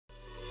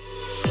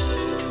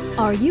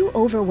Are you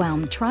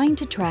overwhelmed trying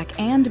to track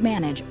and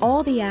manage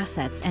all the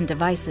assets and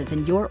devices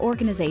in your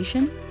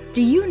organization?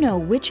 Do you know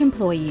which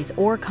employees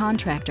or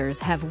contractors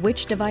have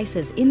which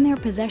devices in their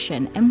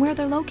possession and where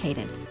they're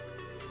located?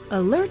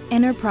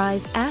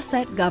 AlertEnterprise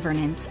Asset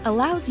Governance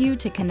allows you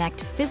to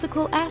connect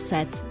physical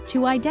assets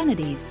to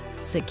identities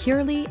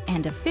securely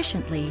and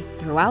efficiently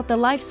throughout the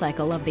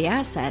lifecycle of the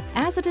asset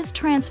as it is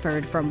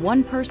transferred from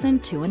one person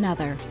to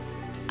another.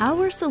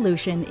 Our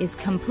solution is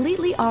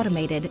completely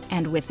automated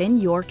and within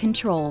your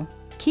control.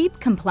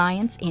 Keep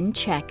compliance in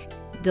check,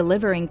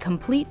 delivering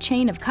complete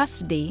chain of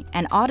custody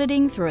and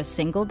auditing through a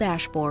single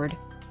dashboard.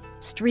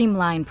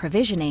 Streamline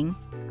provisioning,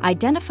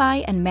 identify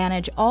and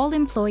manage all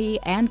employee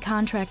and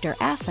contractor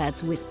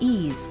assets with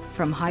ease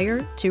from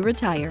hire to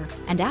retire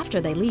and after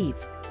they leave.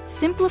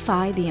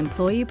 Simplify the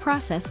employee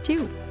process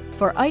too,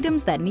 for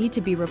items that need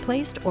to be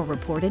replaced or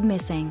reported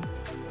missing.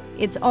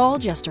 It's all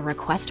just a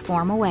request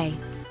form away.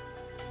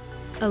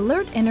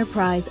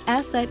 AlertEnterprise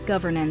Asset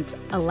Governance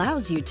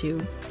allows you to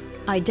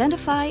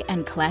identify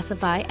and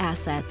classify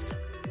assets,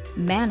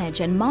 manage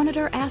and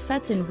monitor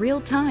assets in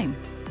real time,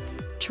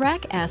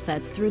 track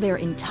assets through their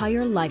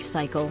entire life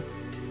cycle,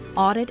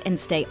 audit and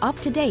stay up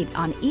to date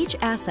on each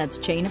asset's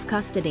chain of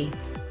custody,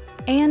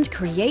 and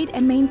create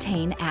and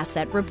maintain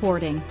asset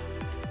reporting.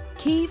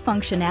 Key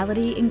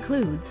functionality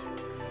includes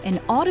an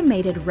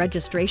automated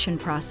registration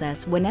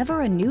process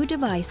whenever a new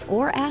device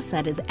or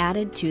asset is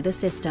added to the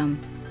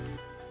system,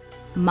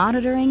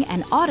 monitoring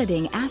and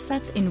auditing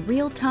assets in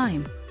real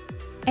time,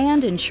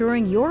 and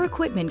ensuring your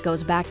equipment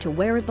goes back to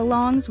where it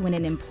belongs when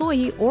an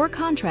employee or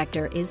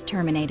contractor is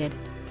terminated.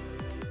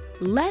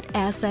 Let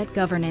Asset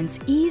Governance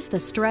ease the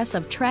stress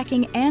of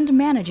tracking and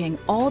managing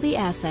all the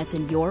assets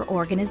in your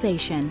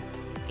organization.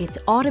 It's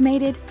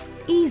automated,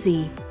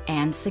 easy,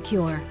 and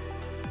secure.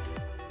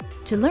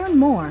 To learn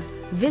more,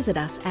 visit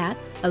us at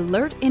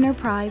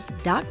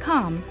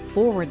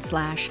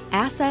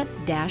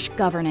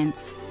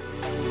alertenterprise.com/asset-governance.